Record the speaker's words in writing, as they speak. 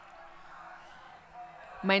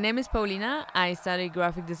My name is Paulina. I study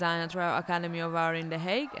graphic design at Royal Academy of Art in The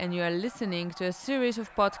Hague, and you are listening to a series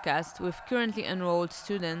of podcasts with currently enrolled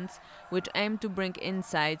students which aim to bring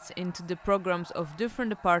insights into the programs of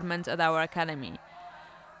different departments at our academy.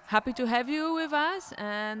 Happy to have you with us,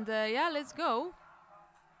 and let's go.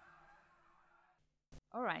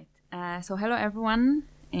 All right. So hello everyone.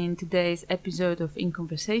 In today's episode of In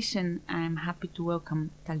Conversation, I'm happy to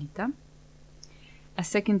welcome Talita, a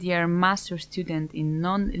second-year master student in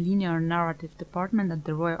non-linear narrative department at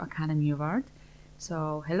the Royal Academy of Art.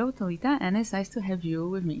 So hello Talita, and it's nice to have you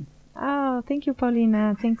with me. Oh, thank you,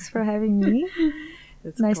 Paulina. Thanks for having me.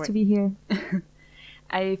 That's Nice great. to be here.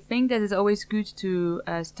 I think that it's always good to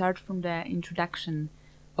start from the introduction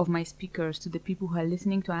of my speakers to the people who are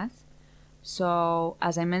listening to us. So,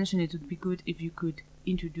 as I mentioned, it would be good if you could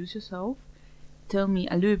introduce yourself. Tell me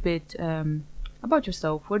a little bit about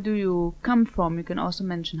yourself. Where do you come from? You can also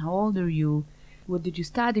mention how old are you? What did you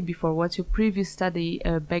study before? What's your previous study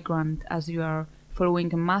background, as you are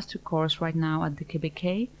following a master course right now at the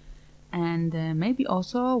KBK? And maybe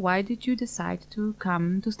also, why did you decide to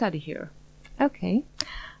come to study here? Okay.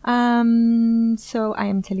 So I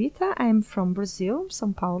am Talita. I'm from Brazil,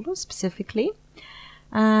 São Paulo specifically.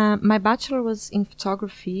 My bachelor was in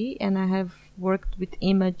photography, and I have worked with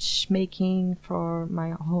image making for my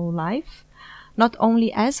whole life. Not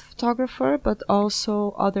only as a photographer, but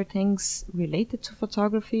also other things related to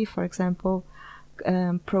photography. For example,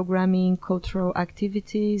 programming cultural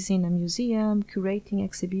activities in a museum, curating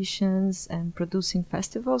exhibitions, and producing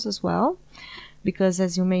festivals as well. Because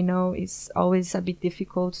as you may know, it's always a bit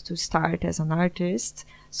difficult to start as an artist.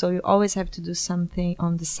 So you always have to do something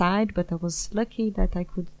on the side, but I was lucky that I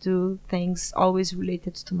could do things always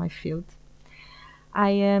related to my field.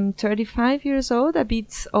 I am 35 years old, a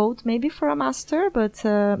bit old maybe for a master, but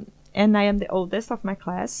and I am the oldest of my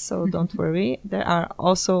class, so don't worry. There are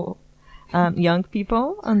also young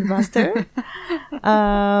people on the master.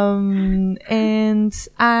 And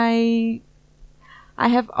I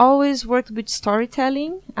have always worked with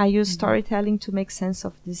storytelling. I use storytelling to make sense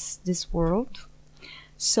of this world.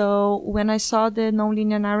 So when I saw the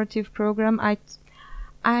nonlinear narrative program,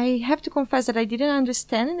 I have to confess that I didn't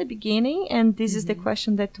understand in the beginning, and this is the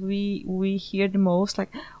question that we hear the most,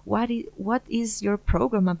 like what is your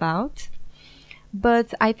program about?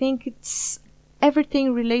 But I think it's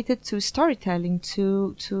everything related to storytelling,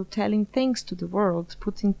 to telling things to the world,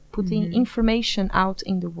 putting information out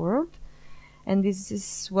in the world. And this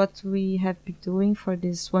is what we have been doing for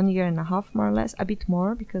this 1 year and a half, more or less, a bit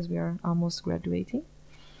more because we are almost graduating.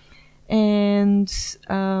 And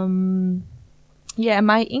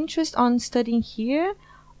my interest on studying here,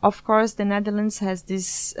 of course, the Netherlands has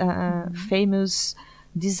this famous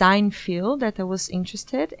design field that I was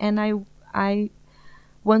interested, and I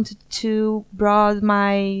wanted to broaden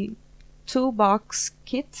my toolbox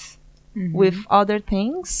kit with other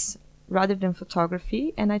things rather than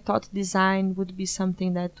photography, and I thought design would be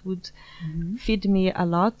something that would feed me a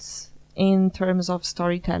lot in terms of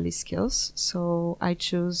storytelling skills. So I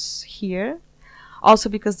chose here. Also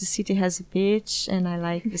because the city has a beach and I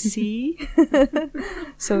like the sea.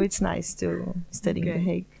 So it's nice to study in The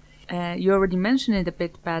Hague. You already mentioned it a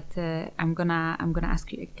bit, but I'm gonna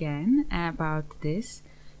ask you again about this.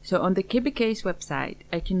 So on the KBK's website,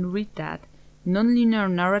 I can read that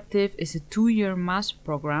nonlinear narrative is a 2-year master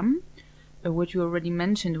program, what you already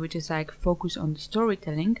mentioned, which is like focus on the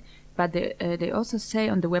storytelling. But they also say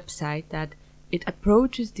on the website that it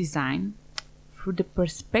approaches design through the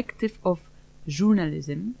perspective of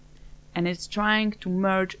journalism, and it's trying to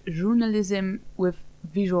merge journalism with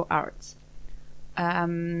visual arts.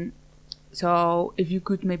 So if you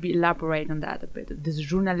could maybe elaborate on that a bit, this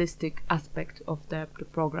journalistic aspect of the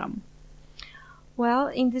program. Well,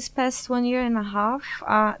 in this past 1 year and a half,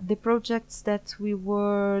 the projects that we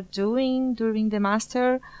were doing during the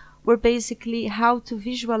master were basically how to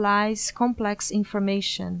visualize complex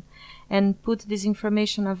information and put this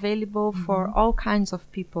information available for all kinds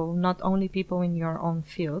of people, not only people in your own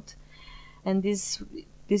field. And this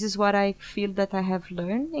is what I feel that I have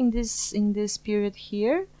learned in this period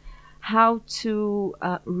here, how to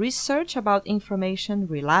research about information,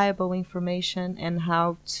 reliable information, and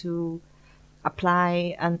how to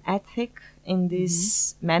apply an ethic in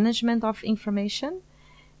this management of information,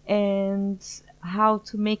 and how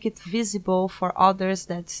to make it visible for others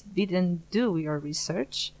that didn't do your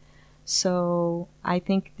research. So I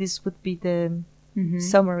think this would be the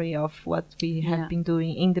summary of what we have been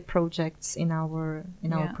doing in the projects in our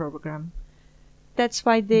program. That's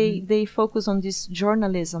why they focus on this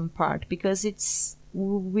journalism part, because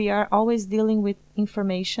we are always dealing with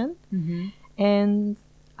information and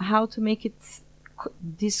how to make it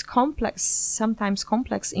this complex, sometimes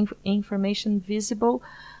complex information visible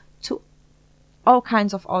to all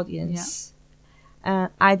kinds of audience,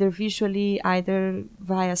 either visually, either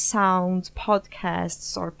via sound,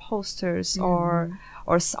 podcasts, or posters, or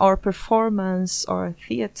performance, or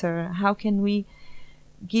theater. How can we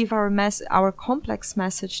give our complex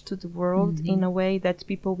message to the world in a way that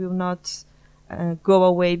people will not go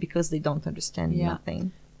away because they don't understand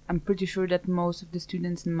nothing? I'm pretty sure that most of the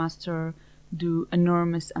students in master do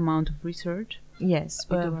enormous amount of research. Yes,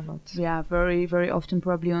 we do a lot. Yeah, very, very often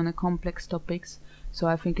probably on a complex topics. So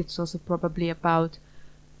I think it's also probably about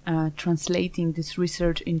translating this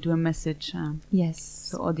research into a message. Yes.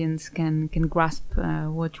 So audience can grasp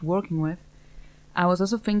what you're working with. I was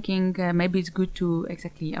also thinking maybe it's good to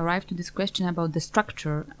exactly arrive to this question about the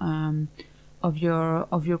structure of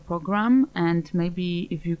your program, and maybe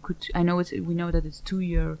if you could, we know that it's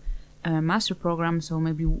 2-year master program, so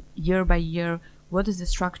maybe year by year, what is the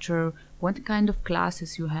structure? What kind of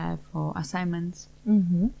classes you have or assignments?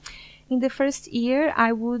 In the first year,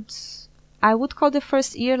 I would call the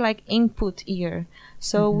first year like input year.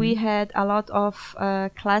 So we had a lot of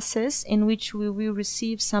classes in which we will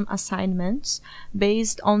receive some assignments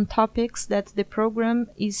based on topics that the program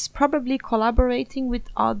is probably collaborating with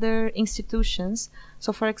other institutions.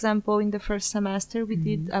 So, for example, in the first semester, we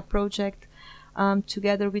did a project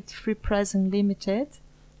together with Free Press Unlimited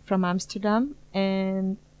from Amsterdam,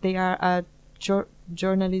 and they are a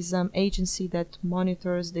journalism agency that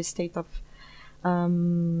monitors the state of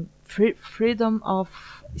freedom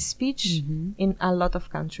of speech in a lot of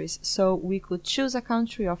countries. So we could choose a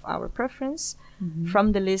country of our preference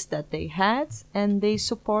from the list that they had, and they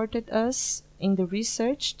supported us in the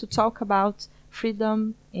research to talk about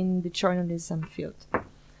freedom in the journalism field.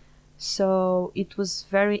 So it was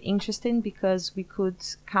very interesting because we could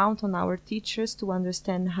count on our teachers to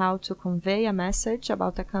understand how to convey a message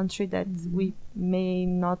about a country that we may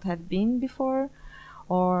not have been before,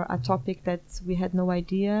 or a topic that we had no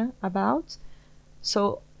idea about.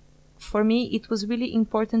 So for me, it was really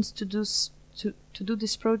important to do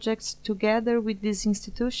these projects together with these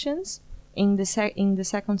institutions. In the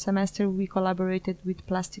second semester, we collaborated with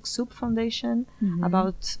Plastic Soup Foundation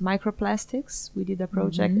about microplastics. We did a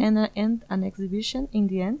project and an exhibition in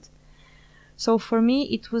the end. So for me,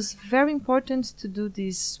 it was very important to do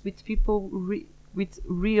this with people with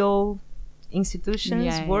real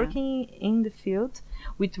institutions working in the field,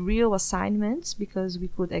 with real assignments, because we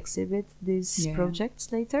could exhibit these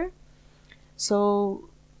projects later. So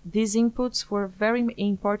these inputs were very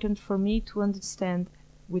important for me to understand,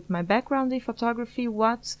 with my background in photography,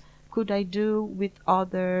 what could I do with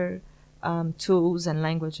other tools and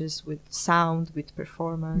languages, with sound, with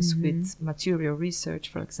performance, with material research,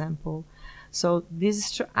 for example. So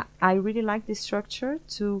I really like this structure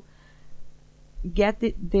to get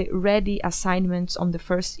the ready assignments on the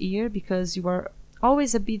first year, because you are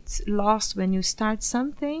always a bit lost when you start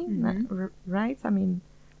something, right? I mean,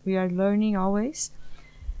 we are learning always.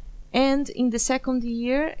 And in the second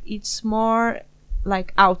year, it's more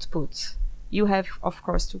like output. You have, of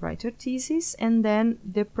course, to write your thesis, and then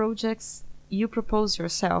the projects you propose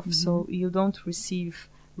yourself. So you don't receive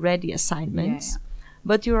ready assignments,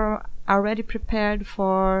 but you're already prepared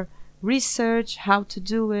for research, how to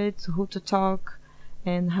do it, who to talk,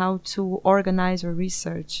 and how to organize your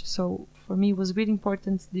research. So for me, it was really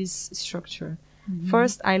important, this structure.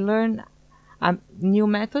 First, I learned new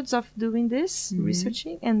methods of doing this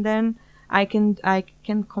researching, and then I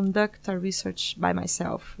can conduct a research by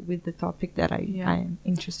myself with the topic that I am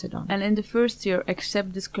interested on. And in the first year,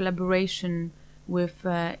 except this collaboration with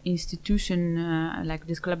institution, like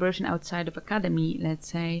this collaboration outside of academy, let's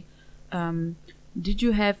say, did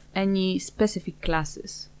you have any specific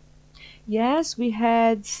classes? Yes, we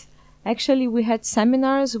had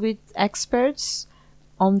seminars with experts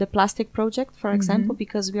on the plastic project, for example,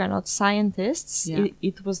 because we are not scientists.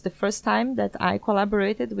 It was the first time that I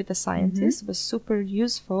collaborated with a scientist. It was super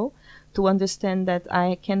useful to understand that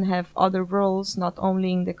I can have other roles, not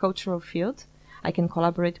only in the cultural field. I can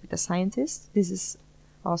collaborate with a scientist. This is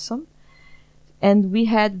awesome. And we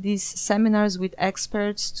had these seminars with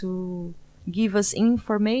experts to give us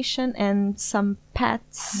information and some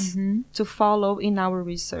paths to follow in our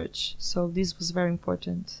research. So this was very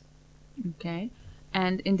important. Okay.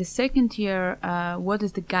 And in the second year, what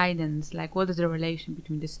is the guidance? Like, what is the relation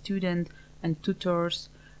between the student and tutors?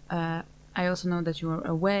 I also know that you were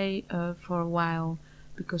away for a while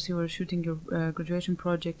because you were shooting your graduation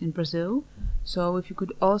project in Brazil. So if you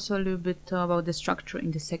could also a little bit talk about the structure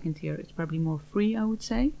in the second year. It's probably more free, I would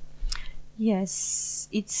say. Yes,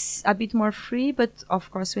 it's a bit more free, but of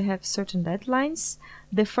course we have certain deadlines.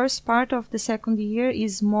 The first part of the second year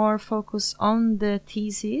is more focused on the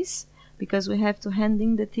thesis because we have to hand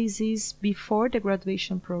in the thesis before the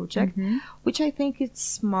graduation project, which I think it's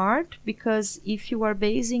smart because if you are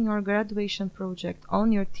basing your graduation project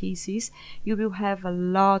on your thesis, you will have a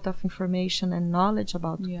lot of information and knowledge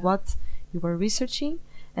about Yeah. what you are researching,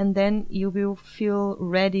 and then you will feel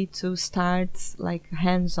ready to start like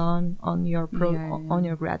hands-on on your on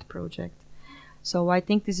your grad project. So I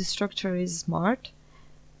think this structure is smart.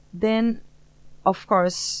 Then of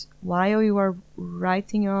course while you are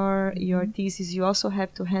writing your thesis, you also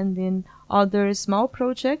have to hand in other small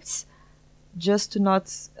projects just to not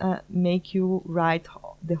make you write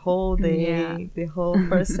the whole day, the whole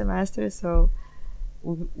first semester. So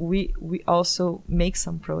we also make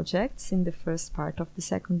some projects in the first part of the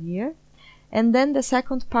second year. And then the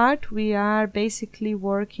second part, we are basically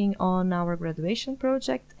working on our graduation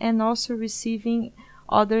project and also receiving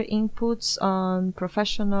other inputs on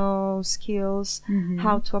professional skills,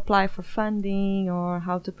 how to apply for funding or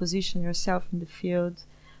how to position yourself in the field,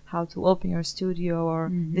 how to open your studio,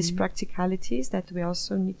 or these practicalities that we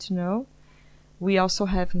also need to know. We also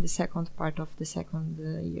have in the second part of the second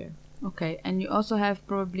year. Okay, and you also have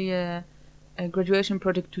probably a graduation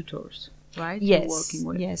project tutors, right? Yes, You're working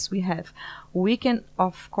with. yes, we have. We can,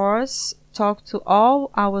 of course, talk to all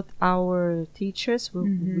our teachers.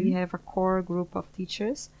 We have a core group of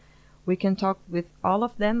teachers. We can talk with all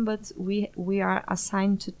of them, but we are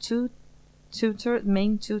assigned to two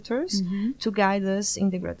main tutors to guide us in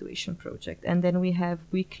the graduation project, and then we have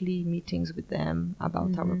weekly meetings with them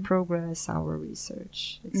about our progress, our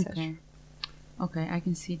research, etc. Okay, I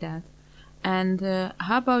can see that. And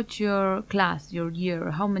how about your class, your year?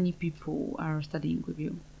 How many people are studying with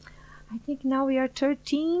you? I think now we are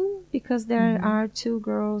 13 because there are two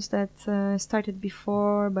girls that started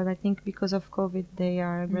before, but I think because of COVID they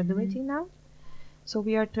are graduating now. So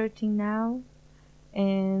we are 13 now,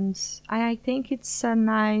 and I think it's a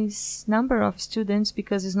nice number of students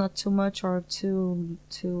because it's not too much or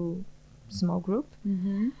too small group.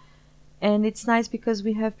 And it's nice because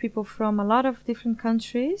we have people from a lot of different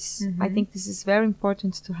countries. I think this is very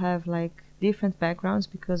important to have like different backgrounds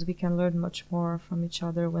because we can learn much more from each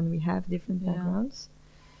other when we have different backgrounds.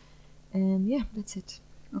 And yeah, that's it.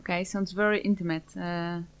 Okay, sounds very intimate,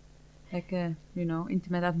 like a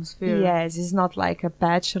intimate atmosphere. Yes, it's not like a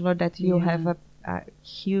bachelor that you have a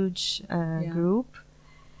huge group.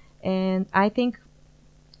 And I think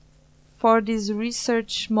for this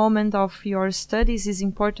research moment of your studies is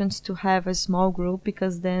important to have a small group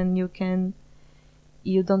because then you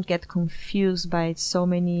don't get confused by so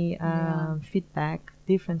many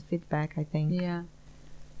different feedback, I think.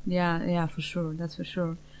 Yeah, for sure. That's for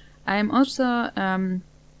sure. I am also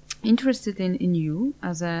interested in you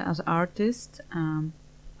as an artist,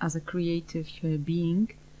 as a creative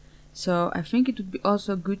being. So I think it would be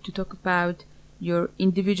also good to talk about your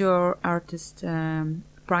individual artist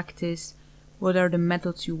practice. What are the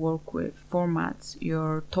methods you work with, formats,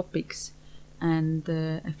 your topics, and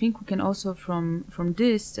I think we can also from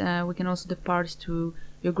this we can also depart to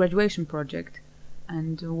your graduation project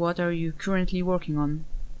and what are you currently working on.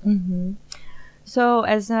 So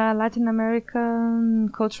as a Latin American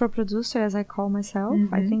cultural producer, as I call myself,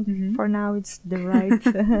 I think for now it's the right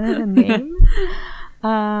name.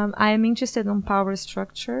 I am interested in power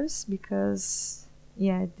structures because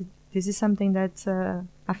this is something that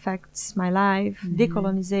affects my life,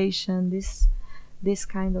 decolonization, this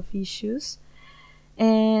kind of issues.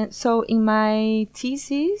 And so in my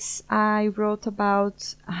thesis, I wrote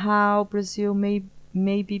about how Brazil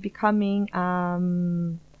may be becoming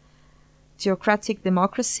theocratic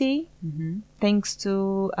democracy thanks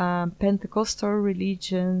to Pentecostal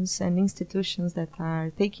religions and institutions that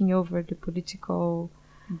are taking over the political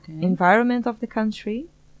environment of the country.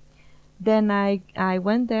 Then I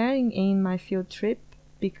went there in my field trip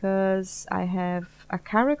because I have a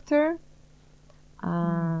character,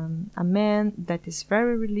 a man that is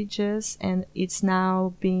very religious and it's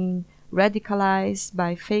now being radicalized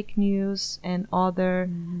by fake news and other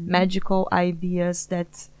magical ideas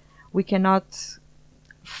that we cannot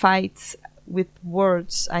fight with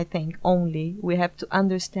words, I think, only. We have to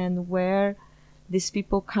understand where these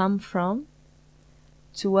people come from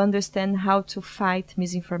to understand how to fight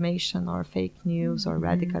misinformation or fake news or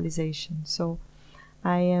radicalization. So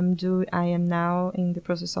I am now in the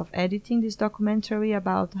process of editing this documentary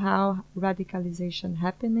about how radicalization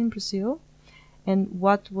happened in Brazil and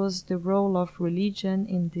what was the role of religion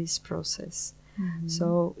in this process.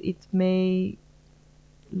 So it may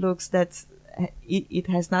looks that it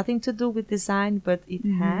has nothing to do with design, but it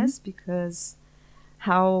has, because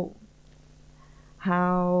how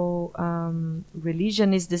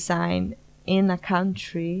religion is designed in a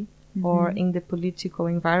country or in the political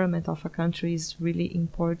environment of a country is really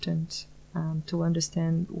important, to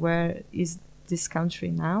understand where is this country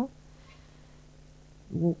now,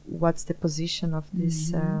 what's the position of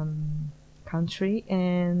this country.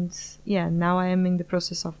 And yeah, now I am in the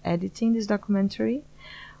process of editing this documentary.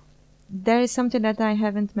 There is something that I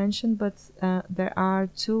haven't mentioned, but there are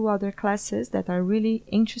 2 other classes that are really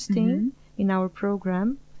interesting in our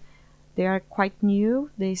program. They are quite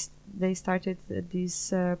new. They started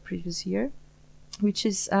this previous year, which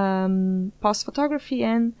is post photography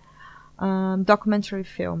and documentary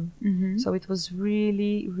film. So it was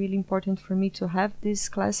really, really important for me to have these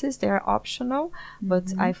classes. They are optional,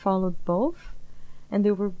 but I followed both, and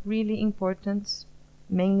they were really important,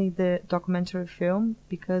 mainly the documentary film,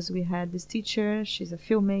 because we had this teacher. She's a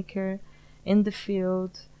filmmaker in the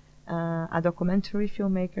field, a documentary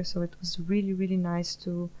filmmaker, so it was really, really nice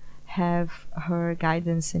to have her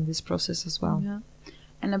guidance in this process as well. Yeah.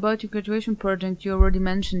 And about your graduation project, you already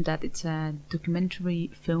mentioned that it's a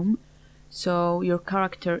documentary film. So your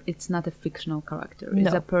character, it's not a fictional character.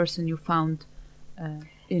 It's No. a person you found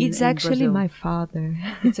It's in actually Brazil. my father.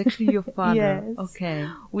 It's actually your father. Yes. Okay.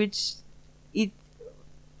 Which, it,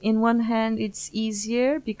 in one hand, it's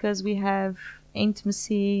easier because we have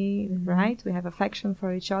intimacy, right? We have affection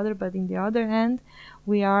for each other. But in the other hand,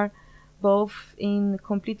 we are both in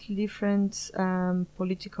completely different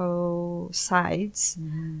political sides.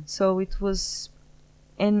 So it was,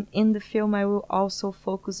 and in the film I will also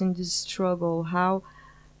focus in this struggle. How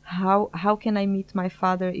can I meet my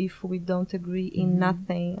father if we don't agree in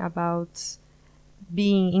nothing about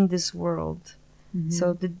being in this world?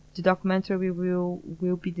 So the documentary will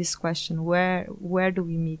be this question: where do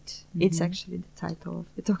we meet? It's actually the title of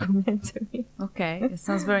the documentary. Okay, it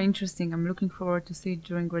sounds very interesting. I'm looking forward to see it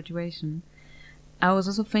during graduation. I was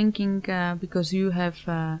also thinking, because you're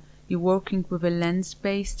working with a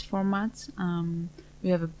lens-based format.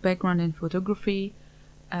 You have a background in photography,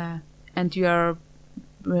 and you are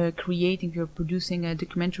you're producing a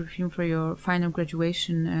documentary film for your final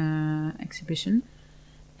graduation exhibition.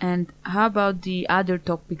 And how about the other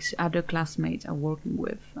topics other classmates are working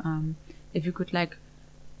with? If you could, like,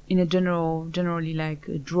 in a generally,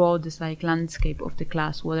 like, draw this, like, landscape of the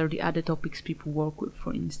class, what are the other topics people work with,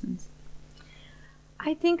 for instance?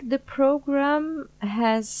 I think the program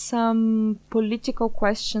has some political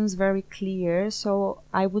questions very clear. So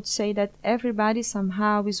I would say that everybody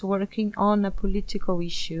somehow is working on a political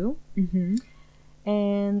issue.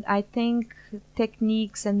 And I think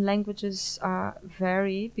techniques and languages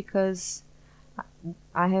vary, because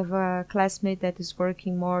I have a classmate that is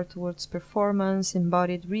working more towards performance,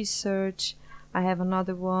 embodied research. I have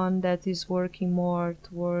another one that is working more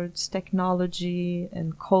towards technology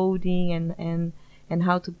and coding and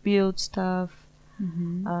how to build stuff.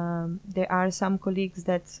 There are some colleagues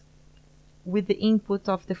that, with the input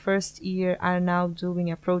of the first year, are now doing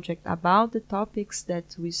a project about the topics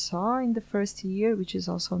that we saw in the first year, which is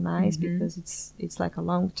also nice because it's like a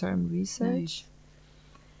long-term research.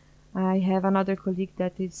 I have another colleague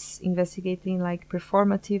that is investigating, like,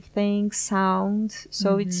 performative things, sound.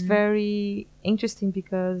 So it's very interesting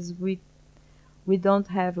because we don't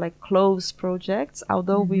have, like, close projects,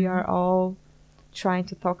 although we are all trying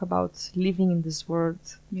to talk about living in this world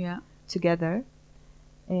together.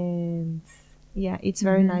 And yeah, it's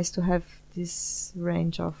very nice to have this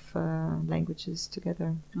range of languages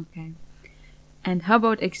together. Okay. And how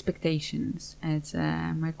about expectations? It's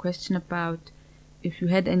my question about if you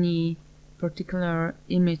had any particular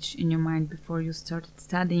image in your mind before you started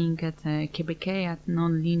studying at KBK, at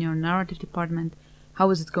non-linear narrative department. How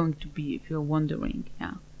is it going to be, if you're wondering,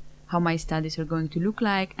 how my studies are going to look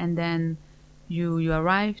like? And then you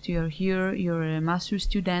arrived, you're here, you're a master's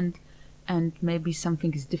student, and maybe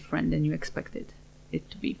something is different than you expected it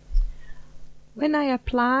to be. When I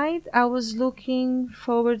applied, I was looking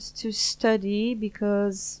forward to study,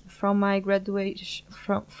 because from my graduation,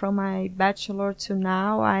 from my bachelor to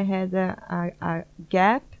now, I had a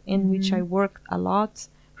gap in which I worked a lot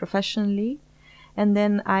professionally. And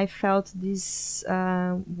then I felt this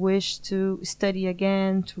wish to study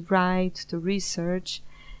again, to write, to research.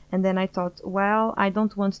 And then I thought, well, I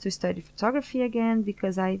don't want to study photography again,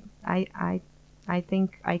 because I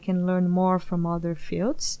think I can learn more from other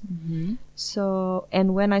fields. So,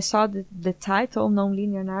 and when I saw the title,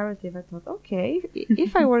 non-linear narrative, I thought, okay,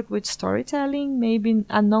 if I work with storytelling, maybe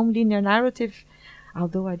a non-linear narrative,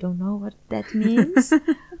 although I don't know what that means,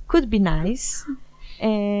 could be nice.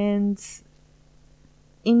 And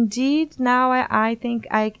indeed, now I think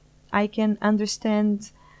I can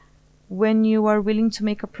understand when you are willing to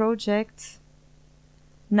make a project.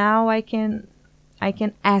 Now I can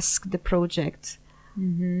ask the project,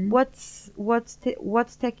 what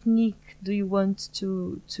technique do you want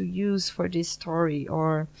to use for this story,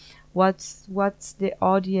 or what's the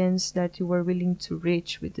audience that you were willing to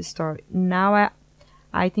reach with the story. Now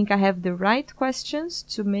I think I have the right questions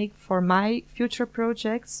to make for my future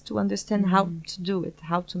projects, to understand how to do it,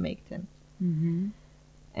 how to make them.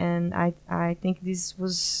 And I think this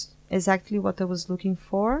was exactly what I was looking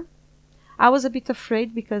for. I was a bit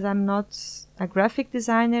afraid because I'm not a graphic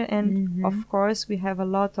designer, and of course we have a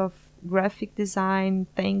lot of graphic design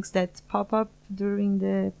things that pop up during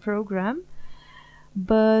the program.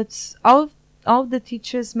 But all the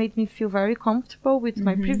teachers made me feel very comfortable with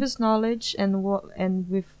my previous knowledge and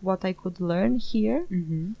with what I could learn here.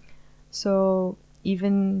 So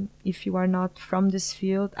even if you are not from this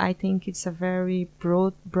field, I think it's a very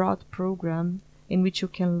broad program in which you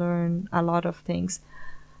can learn a lot of things,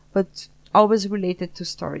 but always related to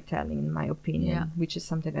storytelling, in my opinion, which is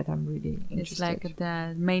something that I'm really interested. It's like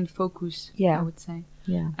the main focus, I would say.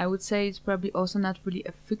 Yeah. I would say it's probably also not really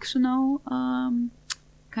a fictional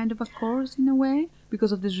kind of a course in a way,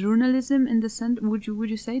 because of the journalism in the sense. Would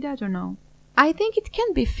you say that or no? I think it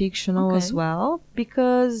can be fictional as well,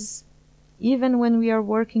 because even when we are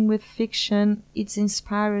working with fiction, it's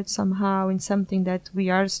inspired somehow in something that we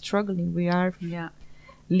are struggling, we are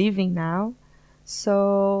living now.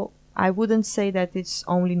 So I wouldn't say that it's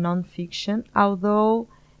only non-fiction, although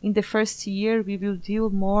in the first year we will deal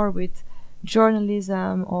more with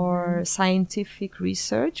journalism or scientific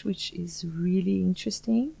research, which is really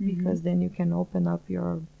interesting, because then you can open up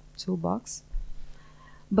your toolbox.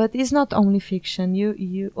 But it's not only fiction.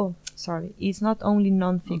 It's not only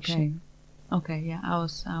non-fiction. Okay, yeah, I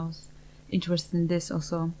was interested in this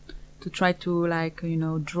also, to try to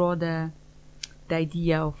draw the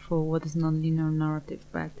idea of what is non-linear narrative,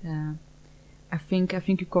 but I think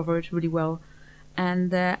you covered really well,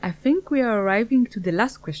 and I think we are arriving to the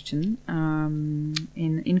last question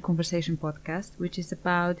in Conversation podcast, which is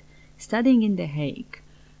about studying in The Hague,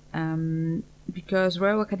 because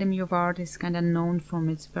Royal Academy of Art is kind of known from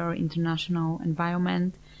its very international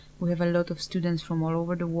environment. We have a lot of students from all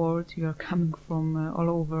over the world. You are coming from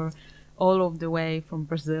all of the way from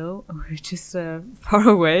Brazil, which is far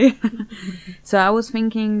away. So I was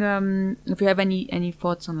thinking, if you have any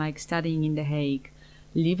thoughts on studying in The Hague,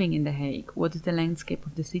 living in The Hague, what is the landscape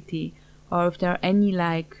of the city, or if there are any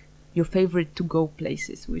your favorite to-go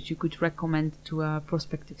places which you could recommend to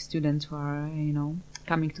prospective students who are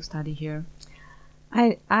coming to study here.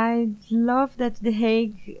 I love that The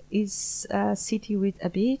Hague is a city with a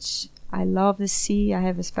beach. I love the sea. I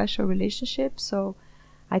have a special relationship, so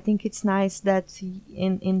I think it's nice that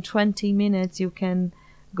in 20 minutes you can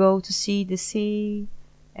go to see the sea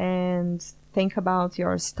and think about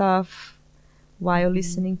your stuff while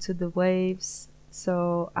listening to the waves.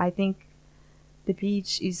 So I think the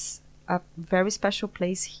beach is a very special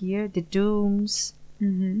place here, the dunes,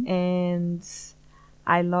 and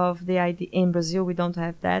I love the idea. In Brazil we don't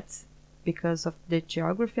have that because of the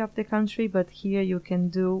geography of the country, but here you can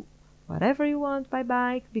do whatever you want by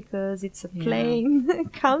bike because it's a plain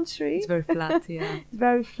country. It's very flat,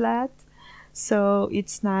 Very flat. So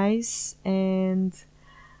it's nice. And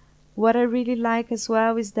what I really like as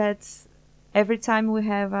well is that every time we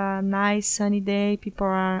have a nice sunny day, people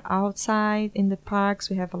are outside in the parks.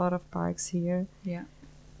 We have a lot of parks here. Yeah.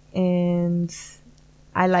 And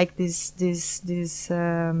I like this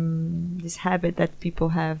habit that people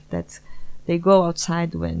have, that they go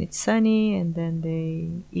outside when it's sunny and then they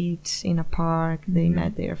eat in a park. They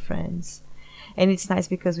met their friends, and it's nice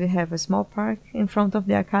because we have a small park in front of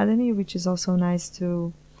the academy, which is also nice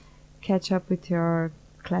to catch up with your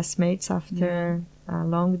classmates after a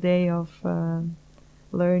long day of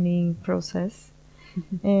learning process.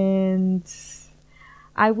 And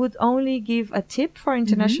I would only give a tip for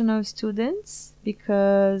international students,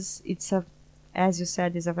 because as you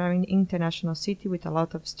said, it's a very international city with a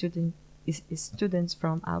lot of students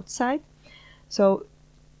from outside. So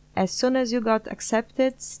as soon as you got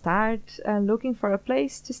accepted, start looking for a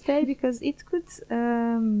place to stay, because it could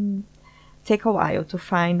take a while to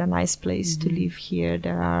find a nice place to live here.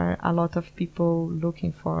 There are a lot of people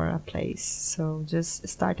looking for a place, so just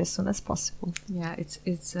start as soon as possible. Yeah,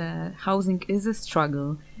 it's housing is a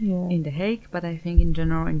struggle in The Hague, but I think in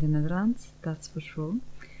general in the Netherlands, that's for sure.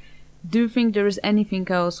 Do you think there is anything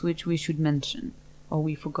else which we should mention or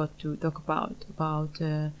we forgot to talk about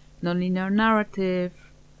nonlinear narrative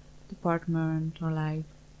department, or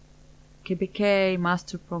KBK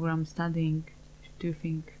master program studying? do you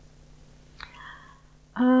think?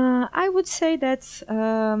 I would say that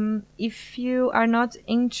if you are not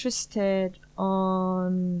interested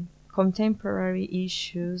on contemporary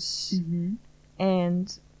issues Mm-hmm. and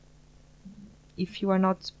if you are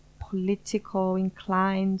not political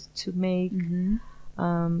inclined to make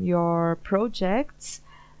Mm-hmm. your projects,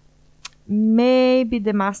 maybe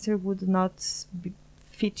the master would not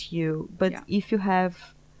fit you. But Yeah. if you have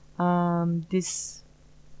this,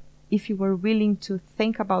 if you were willing to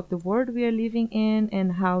think about the world we are living in and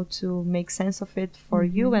how to make sense of it for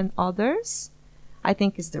you Mm-hmm. and others, I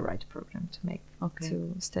think it's the right program to make, Okay. to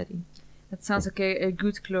study. That sounds like a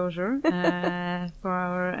good closure for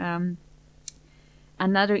our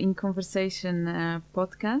another In Conversation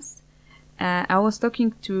podcast. I was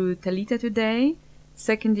talking to Talita today,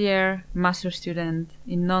 second year master student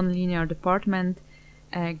in non-linear department,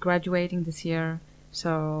 graduating this year.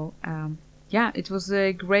 So yeah, it was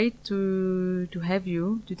great to have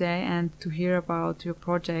you today and to hear about your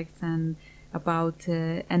projects and about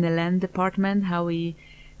NLN department, how we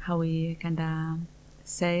kind of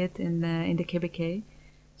say it in the KBK.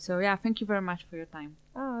 So yeah, thank you very much for your time.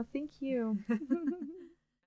 Oh, thank you.